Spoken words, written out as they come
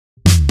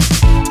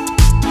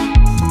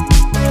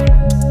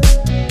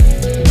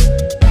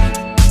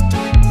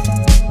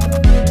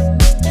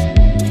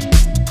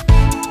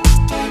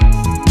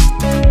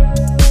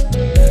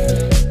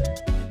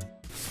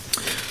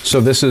So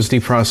this is the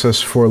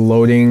process for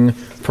loading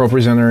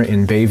Propresenter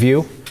in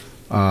Bayview.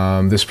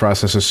 This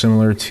process is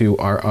similar to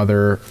our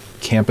other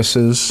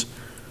campuses.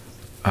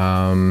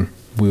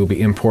 We will be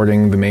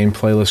importing the main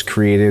playlist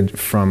created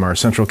from our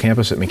central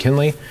campus at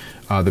McKinley,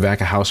 the back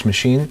of house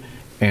machine,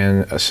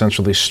 and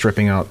essentially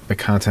stripping out the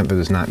content that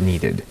is not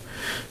needed.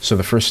 So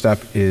the first step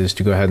is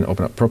to go ahead and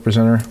open up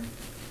Propresenter.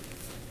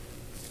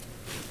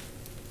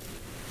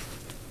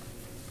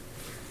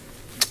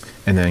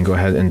 And then go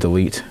ahead and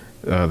delete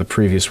the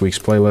previous week's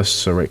playlist.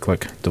 So right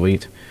click,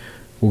 delete.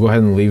 We'll go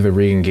ahead and leave the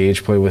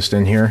re-engage playlist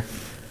in here.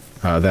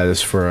 That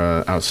is for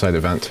an outside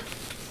event.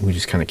 We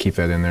just kind of keep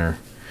that in there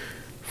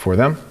for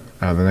them.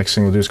 The next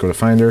thing we'll do is go to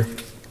Finder,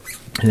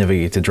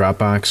 navigate to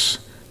Dropbox,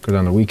 go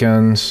down to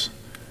Weekends,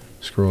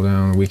 scroll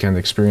down Weekend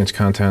Experience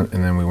Content,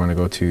 and then we want to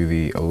go to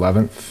the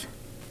 11th,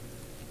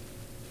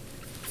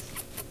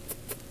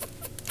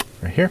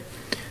 right here,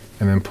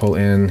 and then pull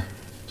in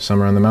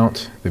Summer on the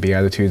Mount, the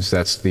Beatitudes.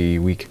 That's the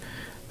week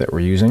that we're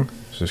using.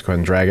 So just go ahead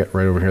and drag it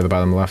right over here at the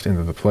bottom left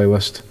into the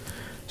playlist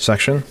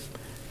section,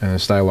 and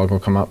this dialog will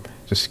come up.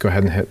 Just go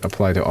ahead and hit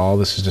apply to all.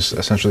 This is just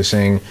essentially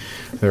saying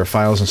there are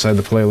files inside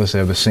the playlist that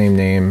have the same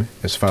name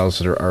as files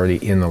that are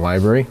already in the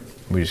library.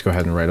 We just go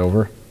ahead and write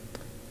over.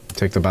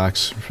 Take the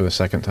box for the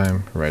second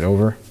time, write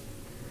over,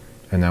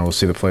 and now we'll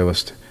see the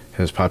playlist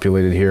has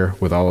populated here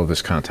with all of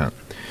this content.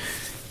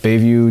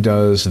 Bayview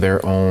does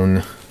their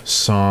own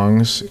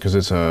songs because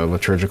it's a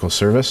liturgical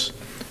service,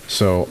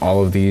 so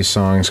all of these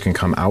songs can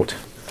come out.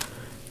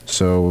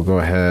 So we'll go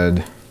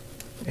ahead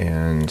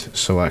and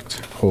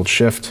select, hold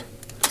shift,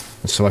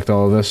 and select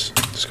all of this.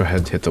 Just go ahead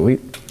and hit delete,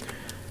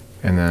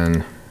 and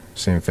then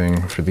same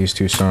thing for these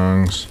two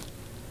songs,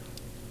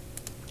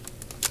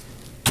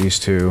 these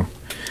two,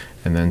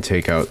 and then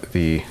take out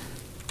the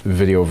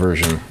video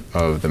version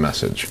of the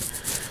message.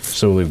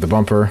 So we'll leave the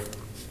bumper,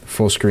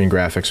 full screen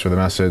graphics for the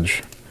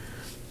message,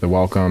 the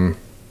welcome,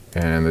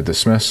 and the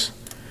dismiss,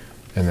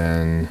 and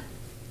then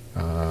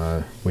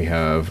we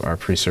have our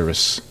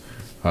pre-service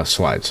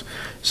slides.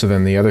 So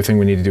then the other thing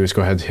we need to do is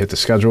go ahead and hit the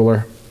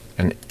scheduler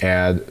and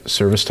add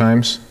service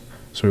times.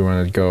 So we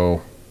want to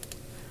go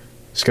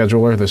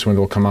scheduler, this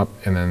window will come up,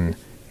 and then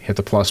hit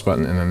the plus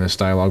button, and then this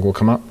dialog will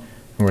come up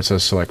where it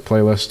says select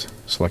playlist.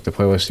 Select the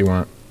playlist you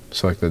want,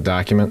 select the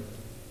document.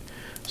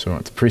 So we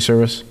want the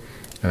pre-service,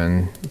 and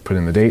then put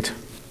in the date,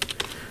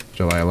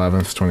 July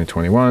 11th,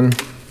 2021,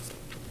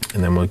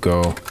 and then we'll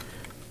go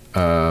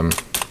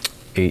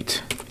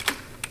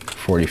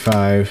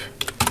 8:45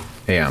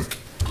 a.m.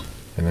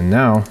 And then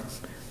now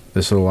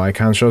this little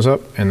icon shows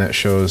up, and that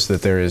shows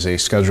that there is a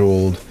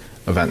scheduled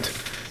event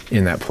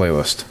in that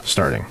playlist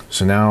starting.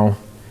 So now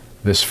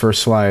this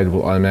first slide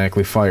will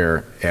automatically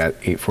fire at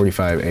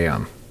 8:45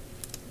 a.m.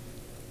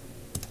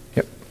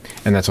 Yep,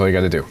 and that's all you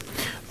got to do.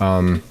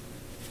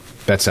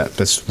 That's it.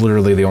 That's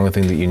literally the only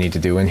thing that you need to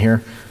do in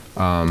here.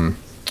 So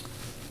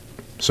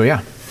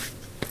yeah.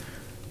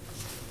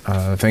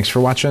 Thanks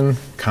for watching.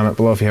 Comment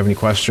below if you have any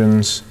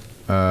questions.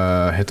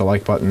 Hit the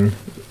like button,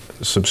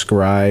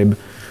 subscribe,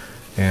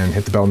 and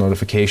hit the bell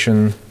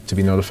notification to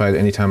be notified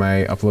anytime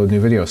I upload new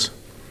videos.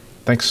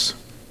 Thanks.